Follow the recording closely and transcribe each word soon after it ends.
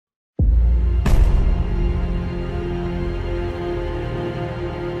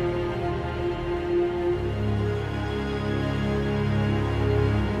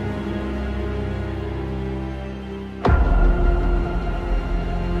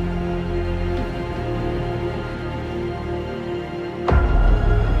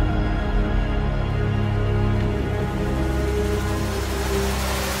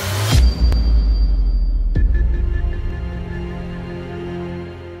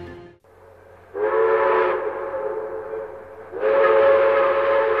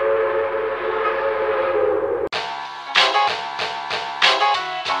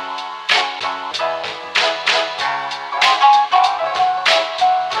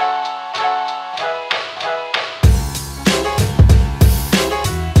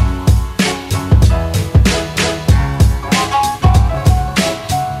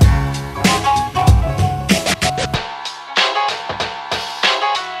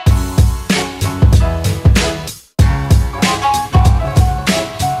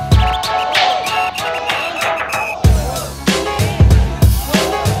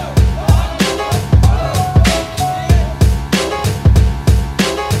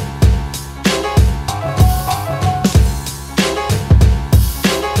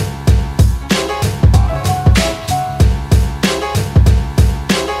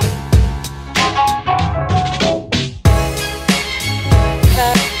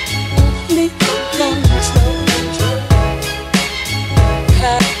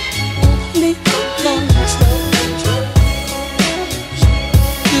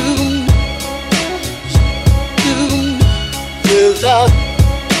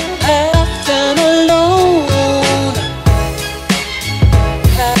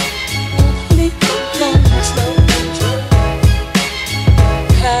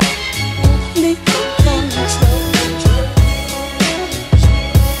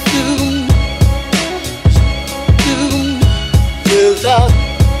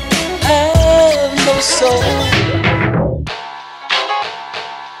soul.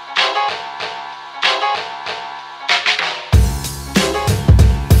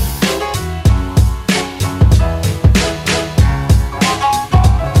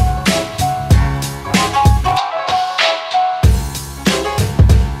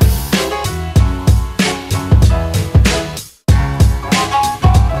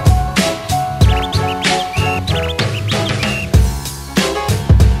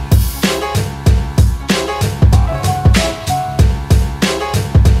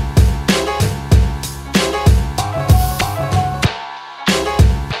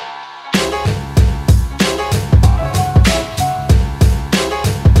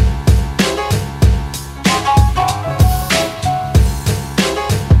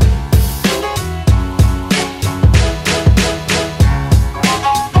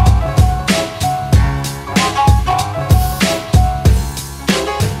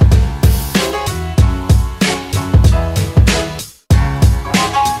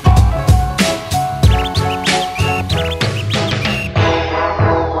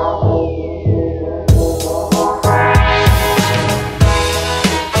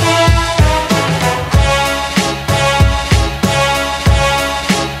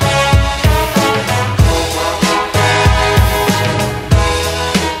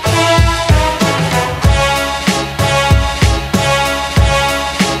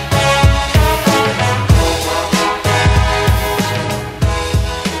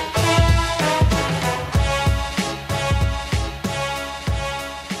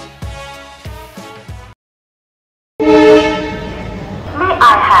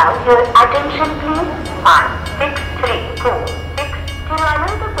 Your attention please. 5632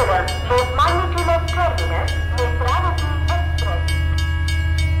 Tiruvananthapuram, Lokmanya Terminus, Netravati Express.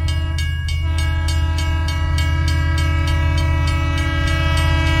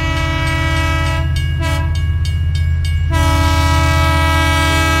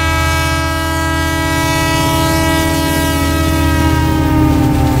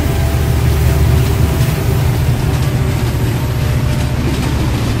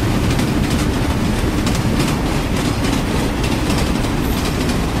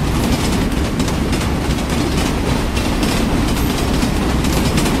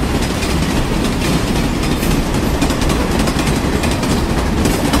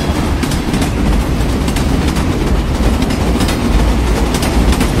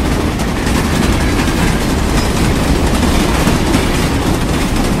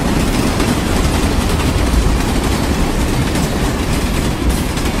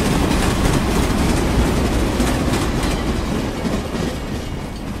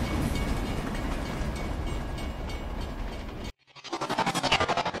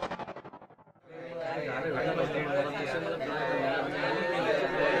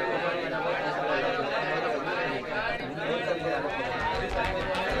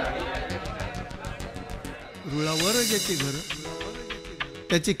 रुळावर ज्याचे घर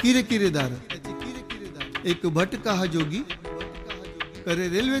त्याचे किरे दार, एक भटका हा जोगी करे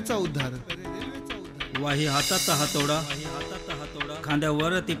रेल्वेचा उद्धार. वाही हातात हातोडा,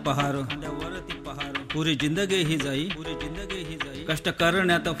 खांद्यावर ती पहार, पुरी जिंदगी ही जाई, कष्ट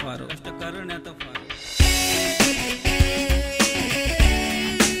करण्यात फार.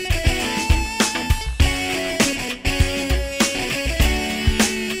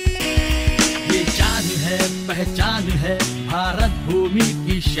 पहचान है भारत भूमि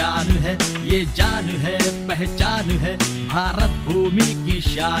की शान है, ये जान है पहचान है भारत भूमि की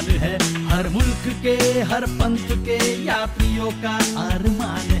शान है. हर मुल्क के हर पंथ के यात्रियों का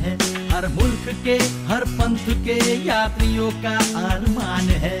अरमान है, हर मुल्क के हर पंथ के यात्रियों का अरमान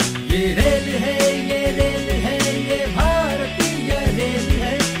है. ये रेल है, ये रेल है, ये भारतीय रेल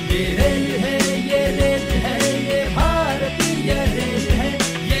है. ये रेल है, ये रेल है, ये भारतीय रेल है.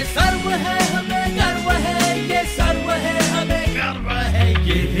 ये सर्व है हमें गर्व है, ये सर्व है हमें गर्व है.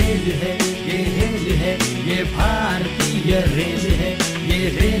 ये रेल है, ये रेल है, ये भारतीय रेल है. ये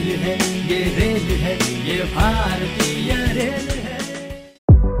रेल है, ये रेल है, ये भारतीय रेल है.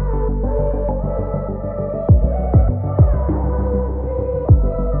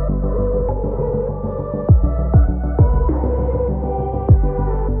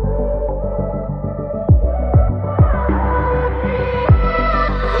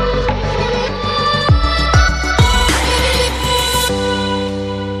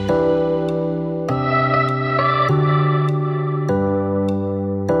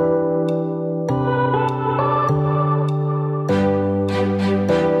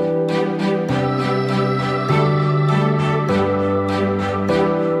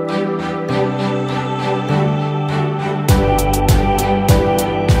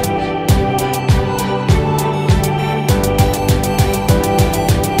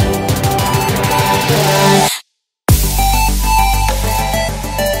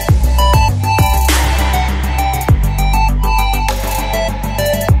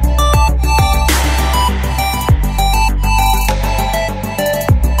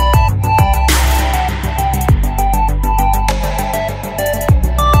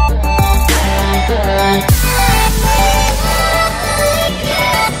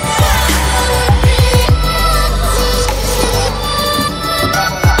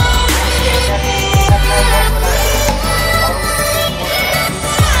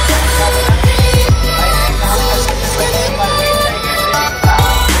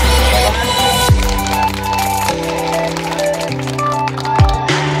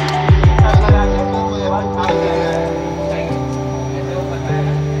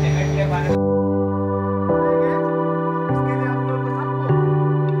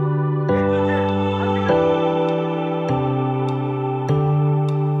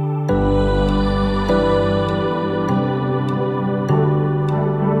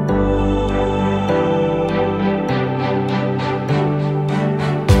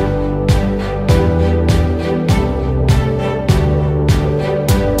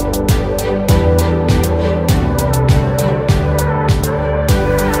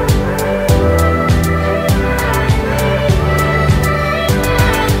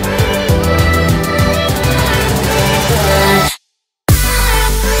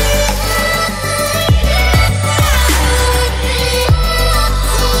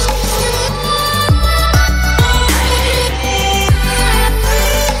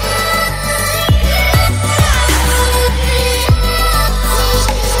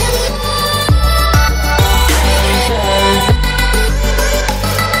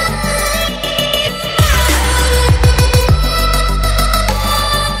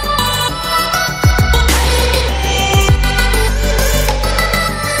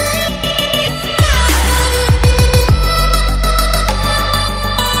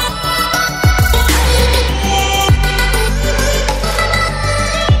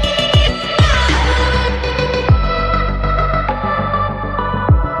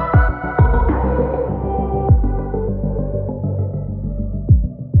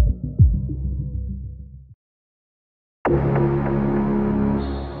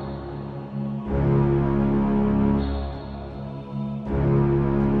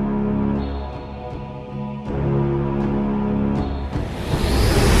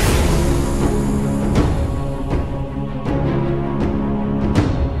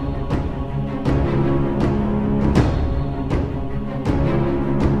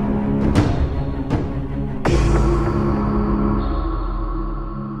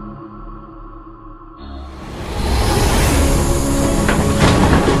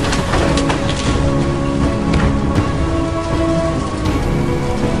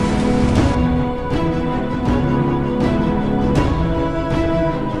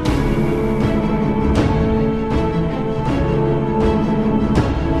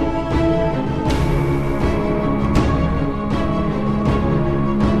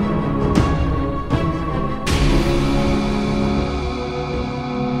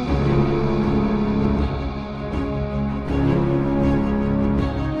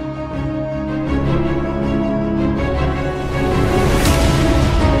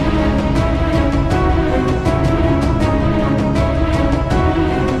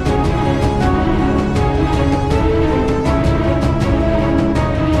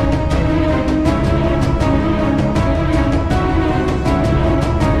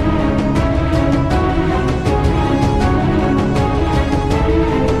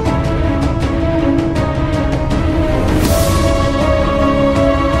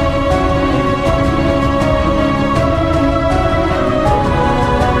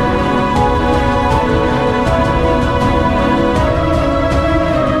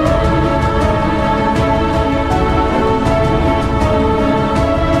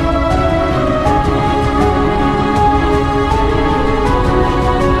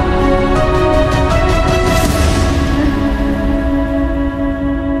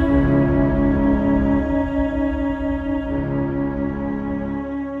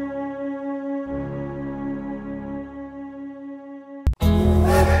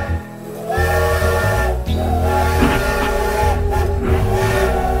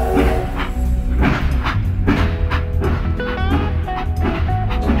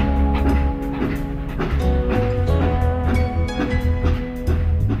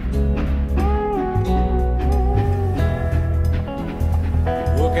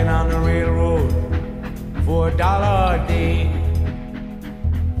 Working on the railroad for $1 a day.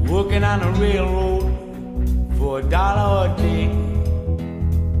 Working on the railroad for $1 a day.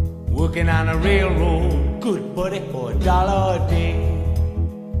 Working on the railroad, good buddy, for $1 a day.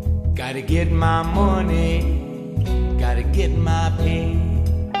 Gotta get my money, gotta get my pay.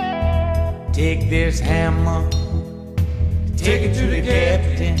 Take this hammer, take it to the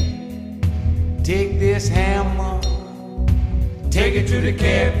captain. Take this hammer, take it to the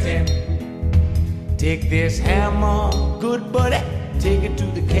captain. Take this hammer, good buddy, take it to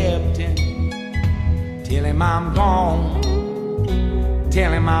the captain. Tell him I'm gone,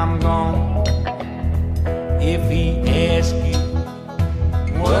 tell him I'm gone. If he asks you,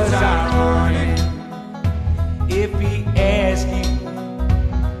 was I running? If he asks you,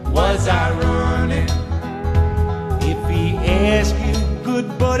 was I running? If he asks you, good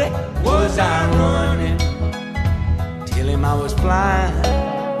buddy, was I running? Tell him I was flying,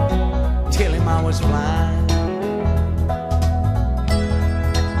 tell him I was flying.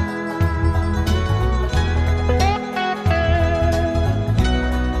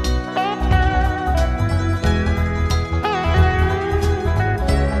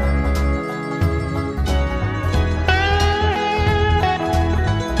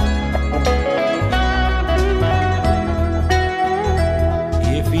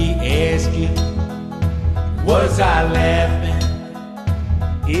 Was I laughing?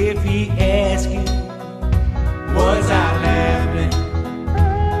 If he asks you, was I laughing?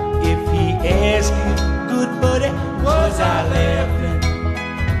 If he asks you, good buddy, was I laughing?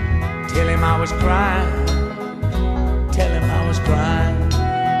 Tell him I was crying, tell him I was crying.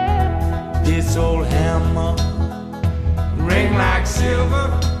 This old hammer ring like silver.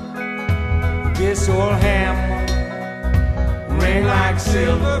 This old hammer ring like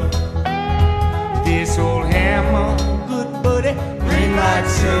silver. This old hammer, good buddy, ring like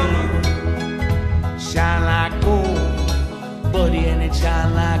silver. Shine like gold, buddy, and it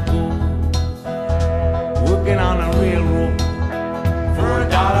shine like gold. Working on the railroad for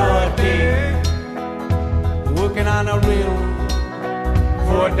 $1 a day. Working on the railroad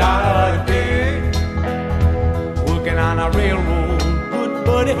for $1 a day. Working on the railroad, good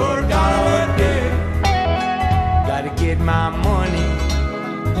buddy, for $1 a day. Gotta get my money,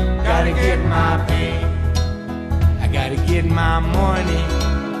 gotta get my pay. I gotta get my money,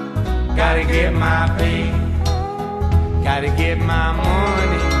 gotta get my pay. Gotta get my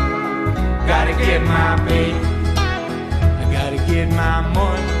money, gotta get my pay. I gotta get my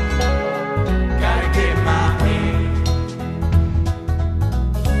money,